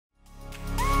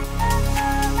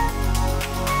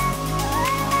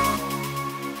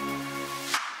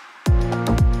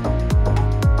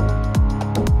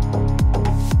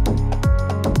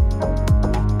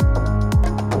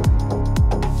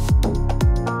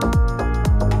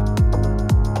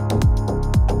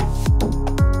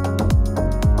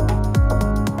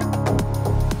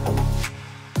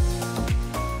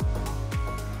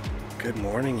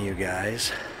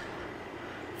guys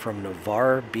from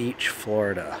Navarre Beach,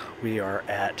 Florida. We are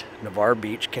at Navarre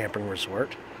Beach Camping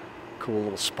Resort. Cool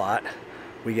little spot.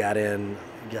 We got in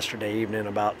yesterday evening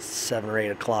about 7 or 8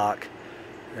 o'clock,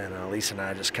 and Lisa and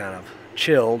I just kind of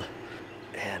chilled.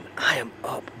 And I am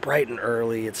up bright and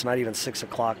early. It's not even 6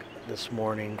 o'clock this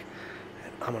morning,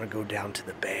 and I'm gonna go down to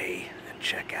the bay and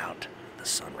check out the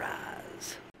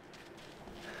sunrise.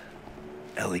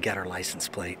 Ellie got her license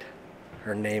plate.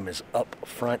 Her name is up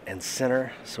front and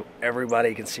center, so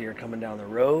everybody can see her coming down the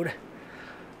road.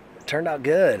 It turned out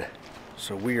good.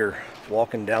 So we're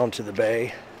walking down to the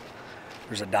bay.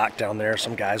 There's a dock down there.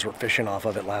 Some guys were fishing off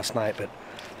of it last night, but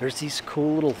there's these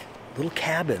cool little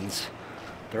cabins.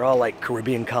 They're all like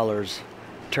Caribbean colors,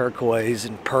 turquoise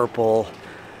and purple,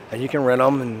 and you can rent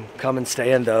them and come and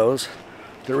stay in those.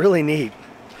 They're really neat.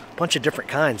 A bunch of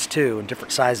different kinds too, and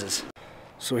different sizes.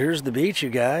 So here's the beach, you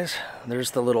guys.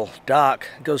 There's the little dock.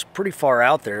 It goes pretty far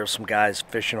out there. Some guys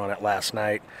fishing on it last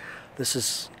night. This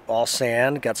is all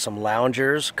sand. Got some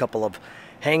loungers, a couple of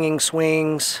hanging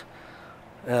swings.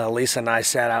 Lisa and I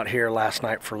sat out here last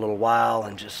night for a little while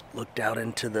and just looked out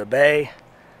into the bay.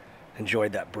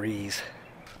 Enjoyed that breeze.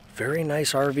 Very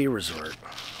nice RV resort.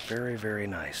 Very, very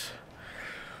nice.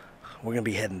 We're gonna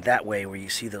be heading that way where you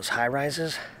see those high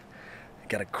rises.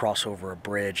 Got to cross over a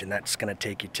bridge, and that's going to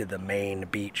take you to the main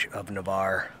beach of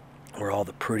Navarre, where all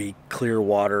the pretty clear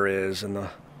water is and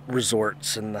the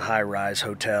resorts and the high-rise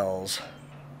hotels.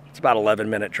 It's about an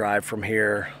 11-minute drive from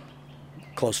here,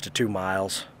 close to 2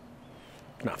 miles.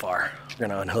 Not far. We're going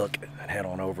to unhook and head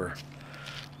on over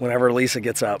whenever Lisa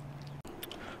gets up.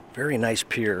 Very nice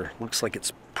pier. Looks like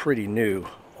it's pretty new.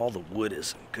 All the wood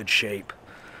is in good shape.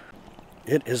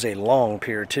 It is a long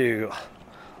pier too.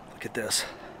 Look at this.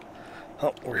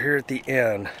 Oh, we're here at the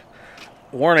end.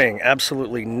 Warning,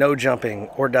 absolutely no jumping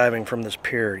or diving from this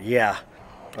pier. Yeah,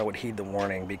 I would heed the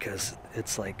warning because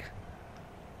it's like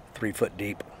 3 foot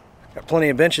deep. Got plenty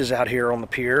of benches out here on the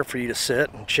pier for you to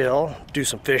sit and chill, do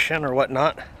some fishing or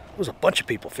whatnot. There was a bunch of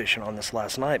people fishing on this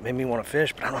last night. Made me want to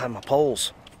fish, but I don't have my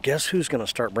poles. Guess who's gonna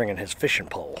start bringing his fishing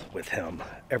pole with him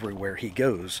everywhere he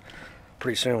goes?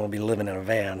 Pretty soon we'll be living in a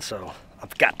van, so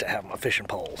I've got to have my fishing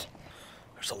poles.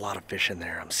 There's a lot of fish in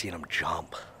there. I'm seeing them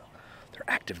jump. They're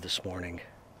active this morning.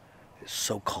 It's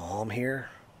so calm here.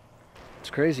 It's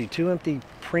crazy. 2 empty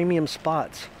premium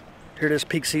spots. Here it is,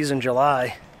 peak season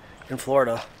July in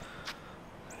Florida.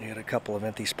 You got a couple of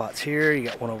empty spots here. You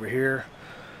got one over here.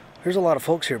 There's a lot of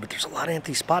folks here, but there's a lot of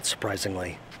empty spots,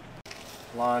 surprisingly.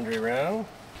 Laundry room.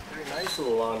 Very nice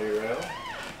little laundry room.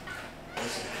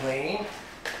 Nice and clean.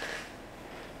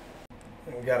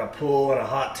 We've got a pool and a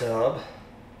hot tub.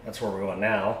 That's where we're going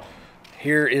now.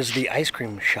 Here is the ice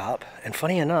cream shop, and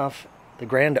funny enough, the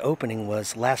grand opening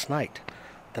was last night,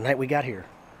 the night we got here.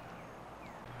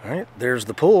 All right, there's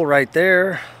the pool right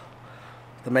there,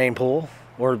 the main pool,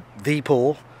 or the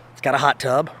pool. It's got a hot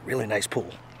tub, really nice pool.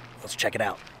 Let's check it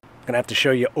out. I'm gonna have to show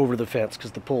you over the fence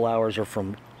because the pool hours are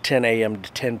from 10 a.m.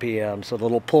 to 10 p.m., so the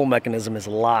little pool mechanism is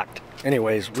locked.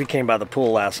 Anyways, we came by the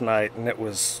pool last night, and it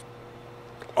was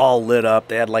all lit up.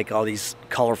 They had like all these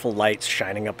colorful lights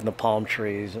shining up in the palm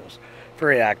trees. It was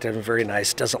very active and very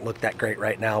nice. Doesn't look that great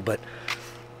right now, but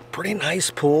pretty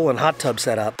nice pool and hot tub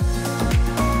setup.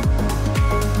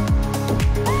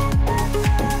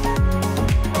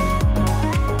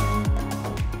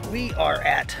 We are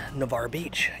at Navarre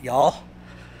Beach, y'all,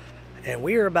 and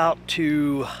we are about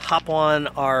to hop on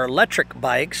our electric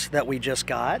bikes that we just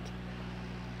got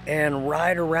and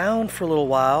ride around for a little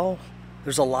while.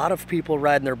 There's a lot of people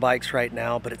riding their bikes right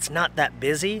now, but it's not that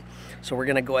busy. So we're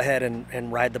gonna go ahead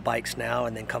and ride the bikes now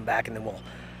and then come back and then we'll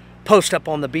post up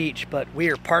on the beach. But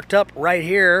we are parked up right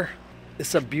here.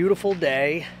 It's a beautiful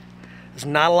day. There's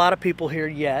not a lot of people here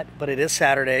yet, but it is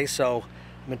Saturday, so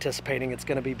I'm anticipating it's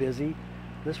gonna be busy.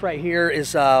 This right here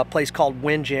is a place called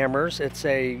Windjammers.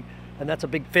 And that's a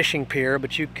big fishing pier,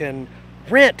 but you can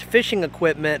rent fishing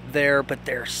equipment there, but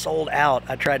they're sold out.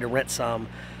 I tried to rent some.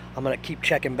 I'm gonna keep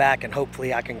checking back and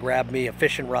hopefully I can grab me a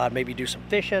fishing rod, maybe do some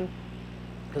fishing,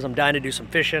 because I'm dying to do some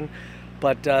fishing.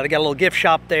 But they got a little gift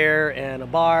shop there and a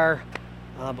bar,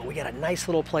 but we got a nice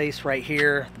little place right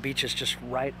here. The beach is just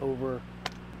right over,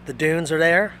 the dunes are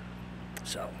there,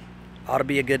 so ought to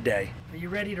be a good day. Are you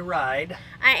ready to ride?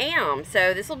 I am.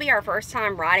 So this will be our first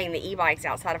time riding the e-bikes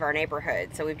outside of our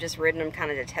neighborhood. So we've just ridden them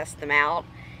kind of to test them out.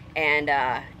 And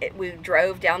we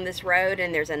drove down this road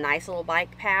and there's a nice little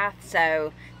bike path,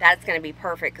 so that's going to be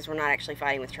perfect because we're not actually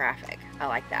fighting with traffic. I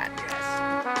like that. Yes.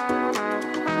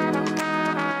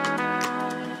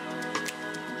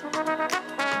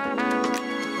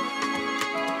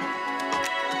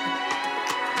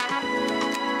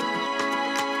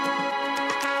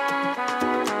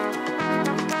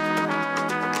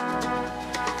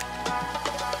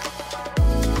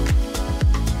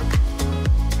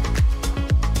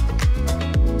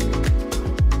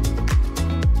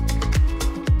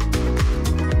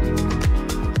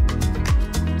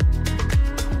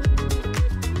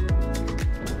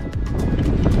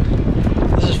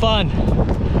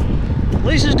 fun.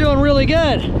 Lisa's doing really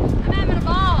good. I'm having a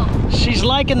ball. She's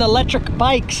liking the electric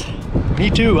bikes. Me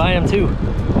too, I am too.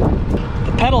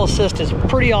 The pedal assist is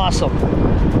pretty awesome.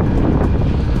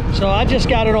 So I just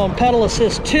got it on pedal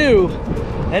assist 2,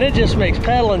 and it just makes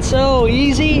pedaling so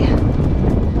easy.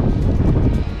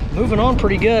 Moving on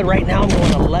pretty good. Right now I'm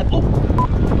going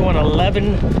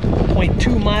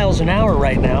 11.2 miles an hour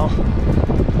right now.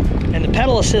 And the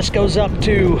pedal assist goes up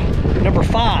to number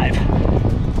 5,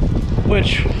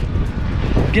 which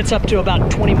gets up to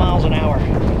about 20 miles an hour.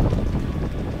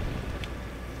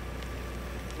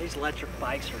 These electric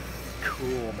bikes are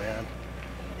cool, man.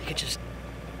 You can just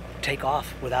take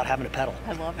off without having to pedal.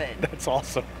 I love it. That's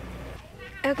awesome.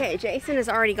 Okay, Jason has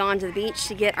already gone to the beach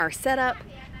to get our setup.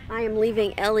 I am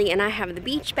leaving Ellie and I have the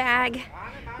beach bag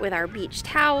with our beach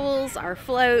towels, our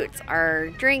floats, our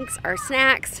drinks, our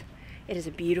snacks. It is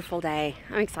a beautiful day.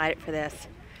 I'm excited for this.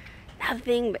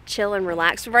 Nothing but chill and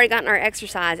relax. We've already gotten our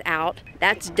exercise out.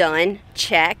 That's done.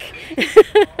 Check.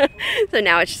 So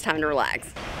now it's just time to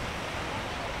relax.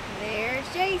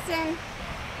 There's Jason.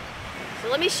 So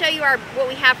let me show you what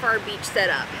we have for our beach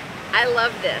setup. I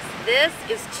love this. This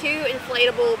is 2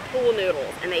 inflatable pool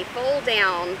noodles and they fold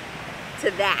down to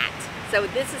that. So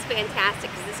this is fantastic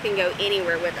because this can go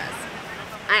anywhere with us.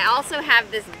 I also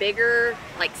have this bigger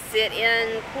like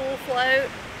sit-in pool float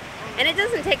and it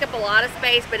doesn't take up a lot of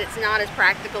space, but it's not as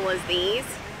practical as these.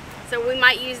 So we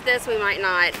might use this, we might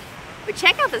not. But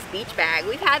check out this beach bag.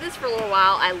 We've had this for a little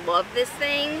while. I love this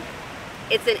thing.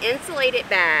 It's an insulated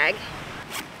bag.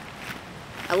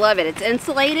 I love it. It's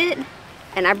insulated,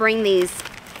 and I bring these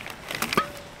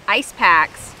ice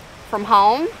packs from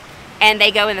home, and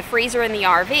they go in the freezer in the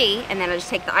RV, and then I just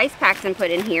take the ice packs and put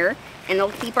in here, and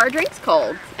they'll keep our drinks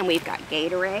cold. And we've got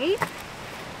Gatorade,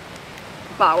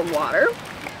 bottled water.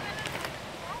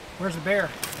 Where's the bear?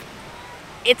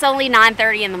 It's only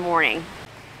 9:30 in the morning.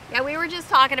 Yeah, we were just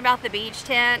talking about the beach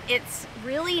tent. It's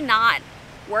really not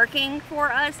working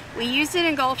for us. We used it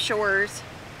in Gulf Shores,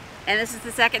 and this is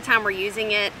the second time we're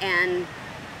using it, and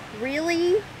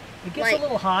really it gets a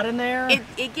little hot in there.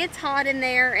 It gets hot in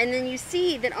there, and then you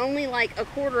see that only like a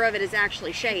quarter of it is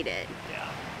actually shaded. Yeah.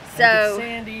 So it's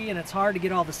sandy, and it's hard to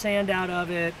get all the sand out of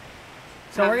it.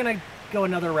 So we're gonna go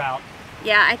another route.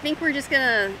 Yeah, I think we're just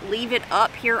gonna leave it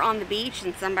up here on the beach,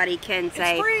 and somebody can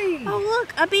say, it's free. "Oh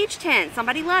look, a beach tent.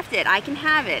 Somebody left it. I can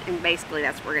have it." And basically,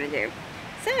 that's what we're gonna do.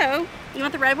 So, you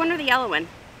want the red one or the yellow one?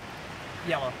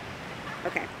 Yellow.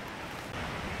 Okay.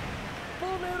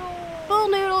 Full noodle. Full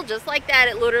noodle, just like that.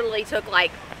 It literally took like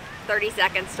 30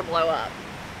 seconds to blow up.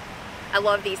 I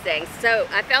love these things. So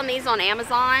I found these on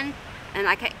Amazon, and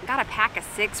I got a pack of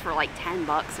 6 for like 10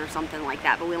 bucks or something like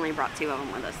that, but we only brought 2 of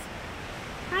them with us.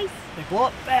 Nice. They blow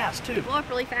up fast too. They blow up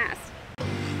really fast.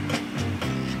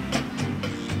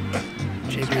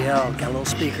 JBL, got a little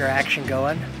speaker action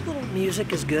going. A little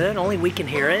music is good, only we can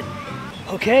hear it.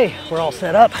 Okay, we're all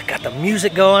set up. Got the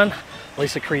music going.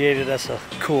 Lisa created us a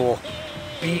cool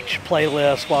beach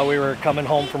playlist while we were coming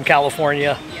home from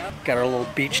California. Yep. Got our little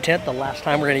beach tent. The last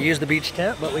time we're gonna use the beach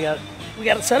tent, but we got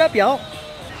it set up, y'all.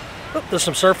 Oh, there's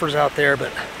some surfers out there,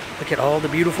 but look at all the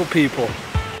beautiful people.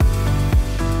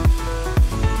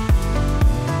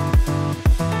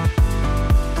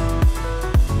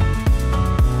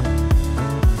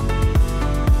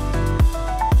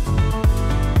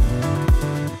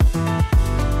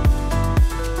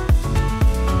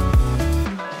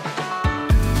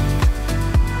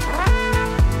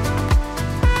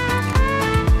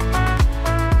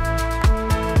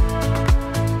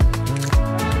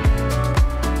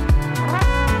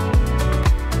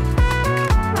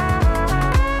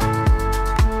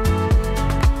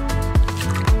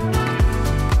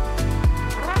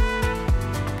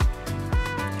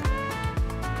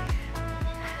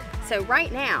 So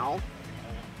right now,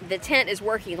 the tent is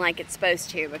working like it's supposed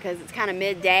to because it's kind of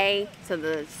midday, so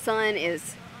the sun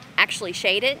is actually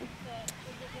shaded,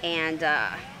 and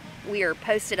we are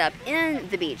posted up in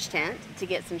the beach tent to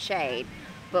get some shade,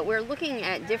 but we're looking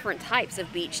at different types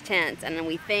of beach tents, and then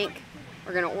we think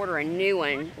we're going to order a new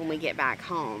one when we get back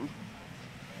home.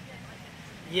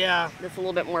 Yeah. That's a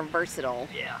little bit more versatile.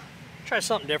 Yeah. Try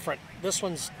something different. This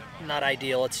one's not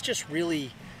ideal. It's just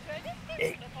really,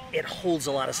 it holds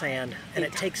a lot of sand, and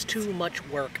it takes too much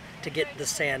work to get the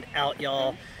sand out,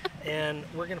 y'all. And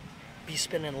we're gonna be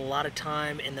spending a lot of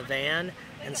time in the van,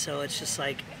 and so it's just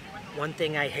like, one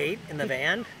thing I hate in the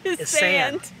van is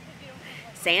sand.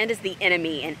 Sand is the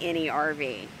enemy in any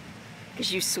RV,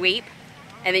 because you sweep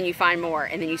and then you find more,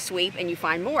 and then you sweep and you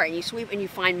find more, and you sweep and you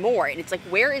find more, and it's like,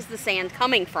 where is the sand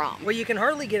coming from? Well, you can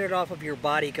hardly get it off of your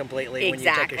body completely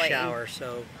Exactly. when you take a shower,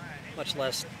 so much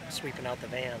less sweeping out the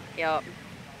van. Yep.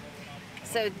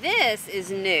 So this is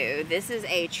new. This is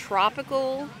a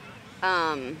tropical,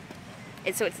 so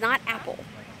it's not apple.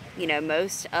 You know,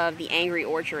 most of the Angry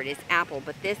Orchard is apple,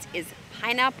 but this is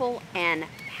pineapple and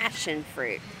passion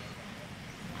fruit.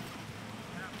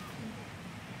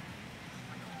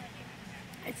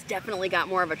 It's definitely got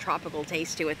more of a tropical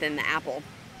taste to it than the apple.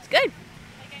 It's good.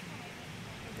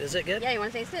 Is it good? Yeah, you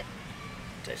want to taste it?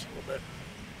 Taste a little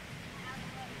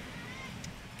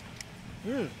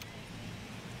bit.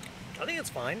 I think it's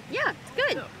fine. Yeah, it's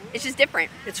good. Yeah. It's just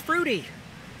different. It's fruity.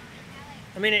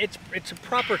 I mean, it's a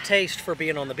proper taste for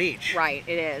being on the beach. Right,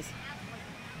 it is.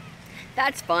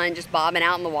 That's fun, just bobbing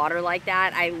out in the water like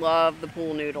that. I love the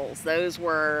pool noodles. Those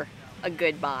were a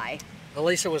good buy.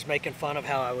 Elisa was making fun of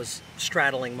how I was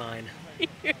straddling mine.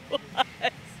 It was.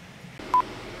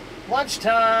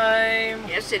 Lunchtime!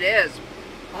 Yes, it is.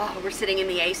 Oh, we're sitting in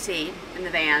the AC in the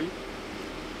van.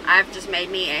 I've just made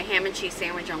me a ham and cheese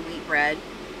sandwich on wheat bread,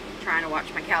 trying to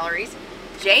watch my calories.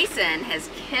 Jason has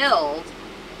killed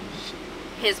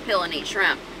his pill and eat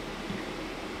shrimp.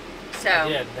 So I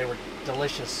did. They were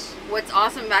delicious. What's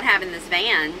awesome about having this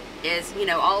van is, you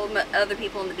know, all of the other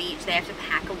people on the beach, they have to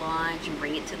pack a lunch and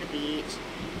bring it to the beach.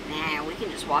 Now we can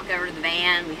just walk over to the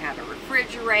van. We have a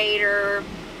refrigerator,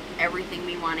 everything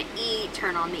we want to eat,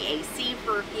 turn on the AC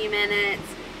for a few minutes,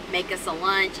 make us a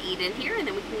lunch, eat in here, and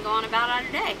then we can go on about our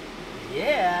day.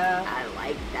 Yeah. I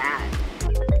like that.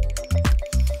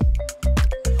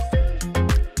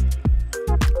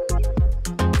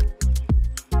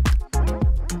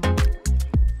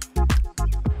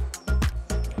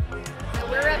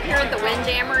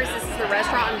 This is the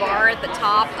restaurant and bar at the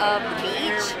top of the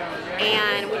beach,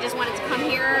 and we just wanted to come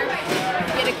here,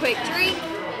 get a quick drink,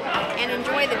 and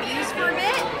enjoy the views for a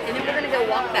bit, and then we're going to go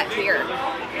walk that pier.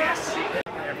 Yes,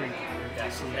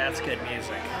 that's good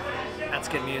music. That's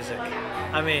good music.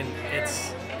 I mean,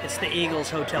 it's the Eagles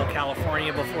Hotel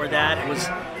California. Before that, it was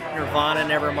Nirvana,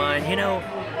 Nevermind. You know,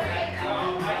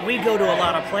 we go to a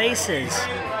lot of places,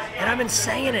 and I've been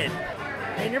saying it,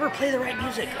 they never play the right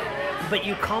music. But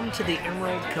you come to the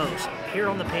Emerald Coast, here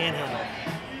on the Panhandle,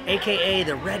 aka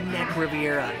the Redneck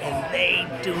Riviera, and they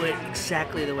do it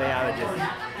exactly the way I would do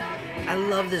it. I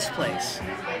love this place.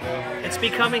 It's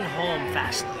becoming home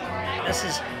fast. This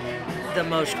is the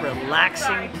most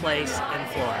relaxing place in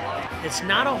Florida. It's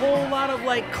not a whole lot of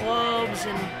like clubs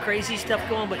and crazy stuff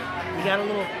going, but you got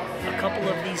a couple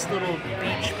of these little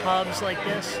beach pubs like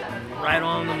this, right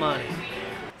on the money.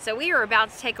 So we are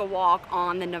about to take a walk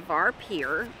on the Navarre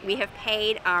Pier. We have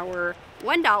paid our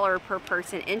 $1 per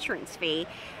person entrance fee,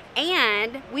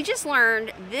 and we just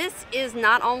learned this is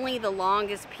not only the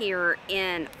longest pier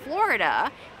in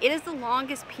Florida, it is the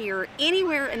longest pier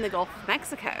anywhere in the Gulf of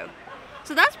Mexico.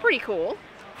 So that's pretty cool.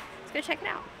 Let's go check it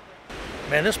out.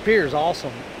 Man, this pier is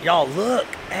awesome. Y'all look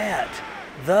at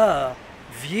the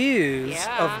views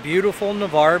of beautiful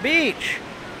Navarre Beach.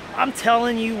 I'm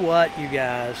telling you what, you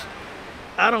guys.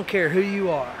 I don't care who you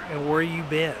are and where you've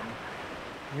been.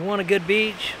 You want a good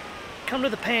beach? Come to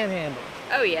the Panhandle.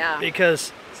 Oh yeah.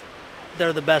 Because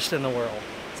they're the best in the world.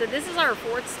 So this is our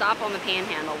fourth stop on the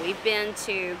Panhandle. We've been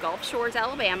to Gulf Shores,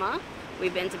 Alabama.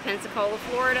 We've been to Pensacola,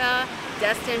 Florida,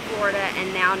 Destin, Florida,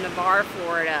 and now Navarre,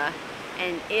 Florida.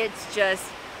 And it's just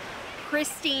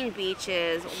pristine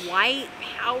beaches, white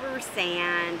powder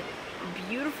sand,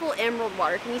 beautiful emerald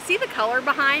water. Can you see the color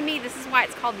behind me? This is why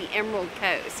it's called the Emerald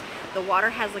Coast. The water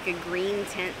has like a green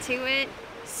tint to it.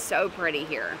 So pretty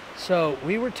here. So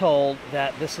we were told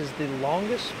that this is the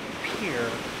longest pier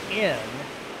in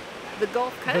the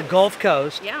Gulf Coast. The Gulf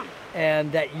Coast. Yeah.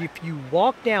 And that if you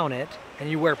walk down it and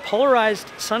you wear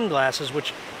polarized sunglasses,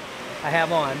 which I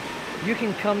have on, you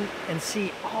can come and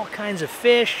see all kinds of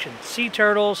fish and sea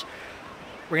turtles.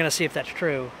 We're gonna see if that's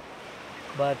true.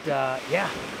 But yeah,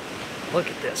 look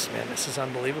at this, man. This is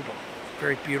unbelievable.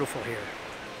 Very beautiful here.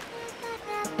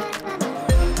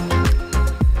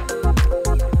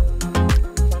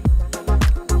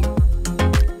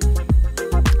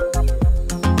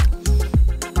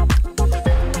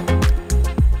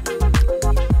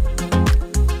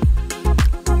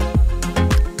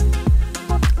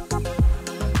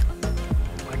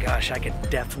 I could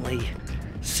definitely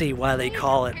see why they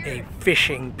call it a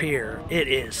fishing pier. It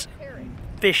is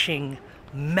fishing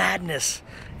madness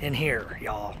in here,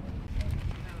 y'all.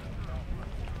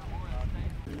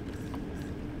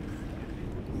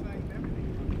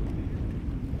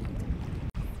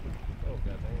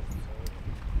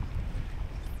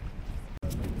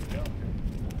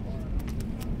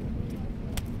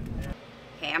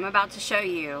 Okay, I'm about to show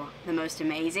you the most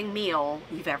amazing meal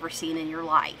you've ever seen in your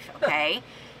life, okay?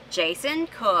 Jason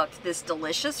cooked this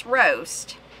delicious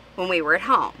roast when we were at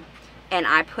home, and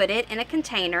I put it in a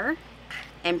container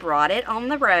and brought it on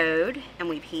the road, and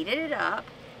we've heated it up,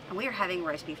 and we are having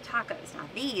roast beef tacos. Now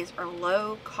these are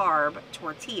low carb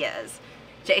tortillas.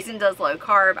 Jason does low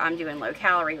carb, I'm doing low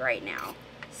calorie right now.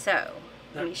 So,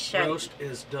 let me show you. Roast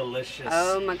is delicious.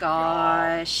 Oh my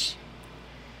gosh.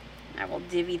 I will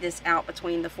divvy this out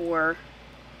between the 4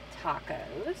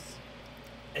 tacos.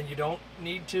 And you don't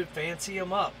need to fancy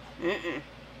them up. Mm-mm.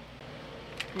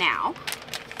 Now,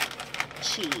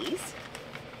 cheese.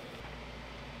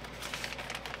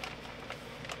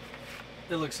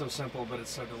 It looks so simple, but it's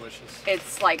so delicious.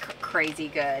 It's like crazy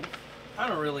good. I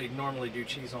don't really normally do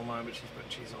cheese on mine, but she's put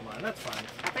cheese on mine. That's fine.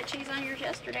 I put cheese on yours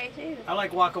yesterday too. I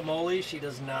like guacamole, she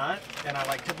does not. And I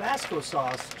like Tabasco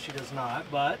sauce, she does not.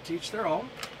 But to each their own.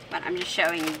 But I'm just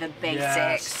showing you the basics.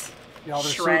 Yes. Y'all,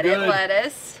 they're shredded so good.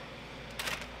 lettuce.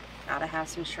 Gotta have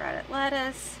some shredded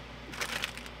lettuce.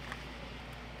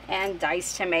 And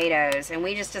diced tomatoes. And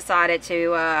we just decided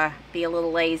to be a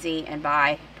little lazy and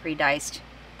buy pre-diced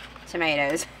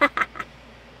tomatoes.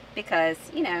 Because,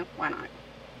 you know, why not?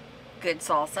 Good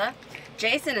salsa.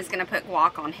 Jason is going to put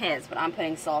guac on his, but I'm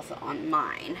putting salsa on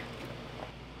mine.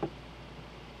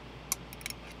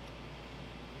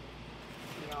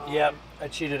 Yep, I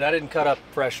cheated. I didn't cut up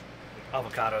fresh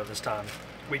avocado this time.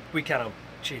 We kind of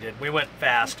cheated. We went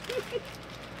fast.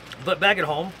 But back at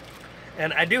home,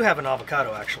 and I do have an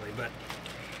avocado actually, but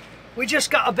we just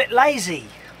got a bit lazy.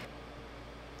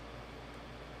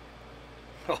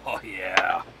 Oh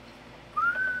yeah.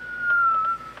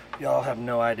 Y'all have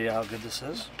no idea how good this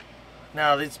is.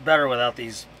 Now, it's better without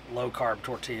these low-carb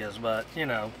tortillas, but, you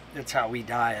know, it's how we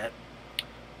diet.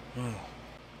 Mm.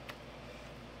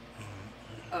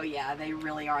 Oh yeah, they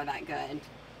really are that good.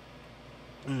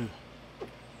 Mm.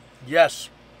 Yes.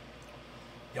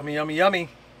 Yummy, yummy, yummy.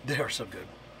 They are so good.